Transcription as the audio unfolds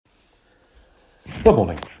Good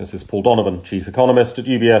morning. This is Paul Donovan, Chief Economist at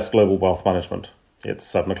UBS Global Wealth Management. It's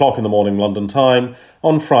 7 o'clock in the morning London time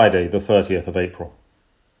on Friday, the 30th of April.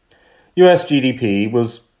 US GDP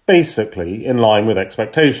was basically in line with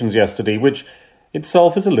expectations yesterday, which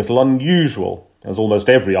itself is a little unusual, as almost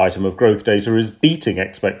every item of growth data is beating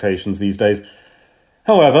expectations these days.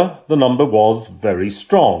 However, the number was very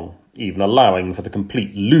strong, even allowing for the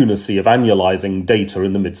complete lunacy of annualizing data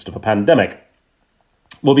in the midst of a pandemic.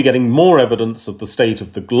 We'll be getting more evidence of the state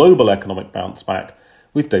of the global economic bounce back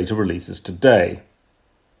with data releases today.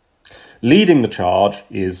 Leading the charge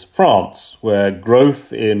is France, where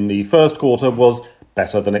growth in the first quarter was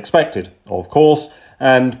better than expected, of course,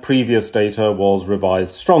 and previous data was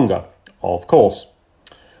revised stronger, of course.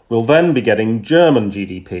 We'll then be getting German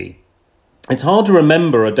GDP. It's hard to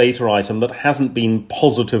remember a data item that hasn't been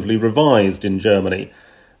positively revised in Germany,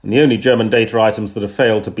 and the only German data items that have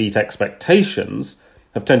failed to beat expectations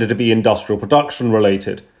have tended to be industrial production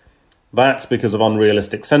related. That's because of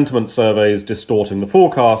unrealistic sentiment surveys distorting the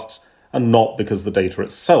forecasts, and not because the data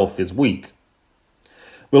itself is weak.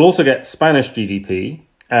 We'll also get Spanish GDP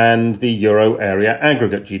and the euro area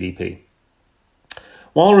aggregate GDP.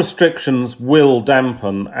 While restrictions will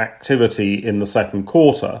dampen activity in the second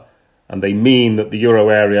quarter, and they mean that the euro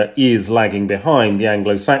area is lagging behind the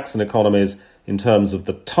Anglo-Saxon economies in terms of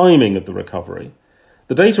the timing of the recovery,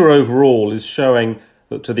 the data overall is showing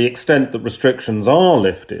that to the extent that restrictions are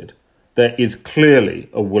lifted, there is clearly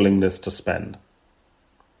a willingness to spend.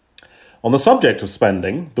 On the subject of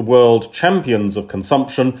spending, the world champions of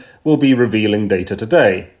consumption will be revealing data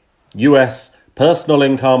today. US personal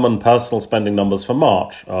income and personal spending numbers for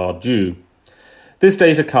March are due. This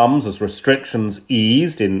data comes as restrictions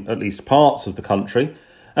eased in at least parts of the country,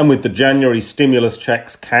 and with the January stimulus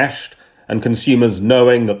checks cashed and consumers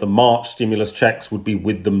knowing that the March stimulus checks would be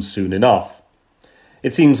with them soon enough.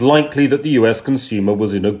 It seems likely that the US consumer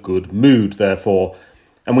was in a good mood, therefore,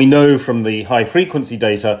 and we know from the high-frequency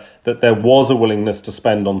data that there was a willingness to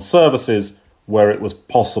spend on services where it was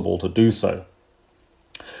possible to do so.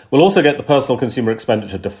 We'll also get the personal consumer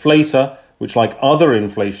expenditure deflator, which, like other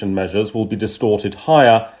inflation measures, will be distorted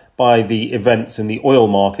higher by the events in the oil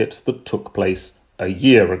market that took place a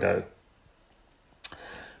year ago.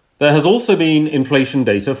 There has also been inflation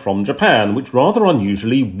data from Japan, which rather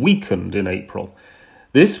unusually weakened in April.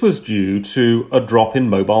 This was due to a drop in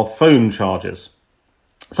mobile phone charges.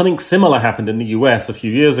 Something similar happened in the US a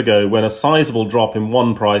few years ago when a sizable drop in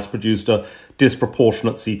one price produced a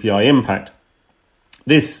disproportionate CPI impact.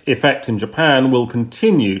 This effect in Japan will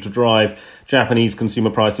continue to drive Japanese consumer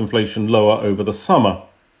price inflation lower over the summer.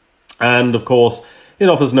 And, of course, it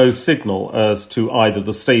offers no signal as to either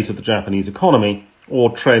the state of the Japanese economy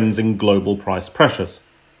or trends in global price pressures.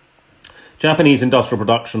 Japanese industrial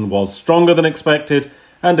production was stronger than expected,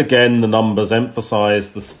 and again the numbers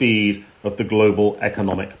emphasise the speed of the global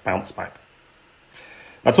economic bounce back.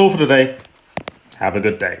 That's all for today. Have a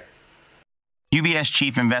good day. UBS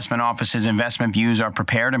Chief Investment Office's investment views are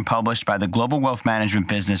prepared and published by the global wealth management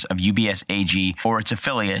business of UBS AG or its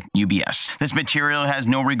affiliate, UBS. This material has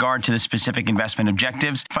no regard to the specific investment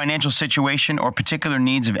objectives, financial situation, or particular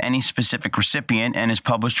needs of any specific recipient and is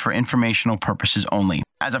published for informational purposes only.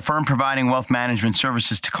 As a firm providing wealth management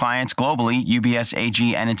services to clients globally, UBS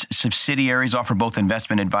AG and its subsidiaries offer both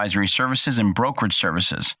investment advisory services and brokerage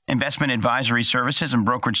services. Investment advisory services and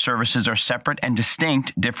brokerage services are separate and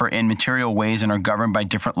distinct, differ in material ways, and are governed by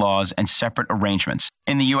different laws and separate arrangements.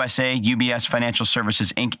 In the USA, UBS Financial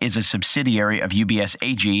Services Inc. is a subsidiary of UBS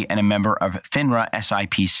AG and a member of FINRA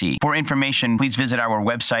SIPC. For information, please visit our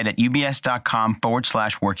website at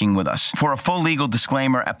ubs.com/working with us. For a full legal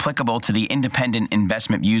disclaimer applicable to the independent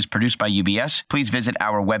investment views produced by UBS, please visit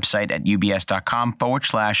our website at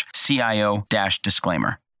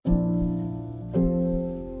ubs.com/CIO-disclaimer.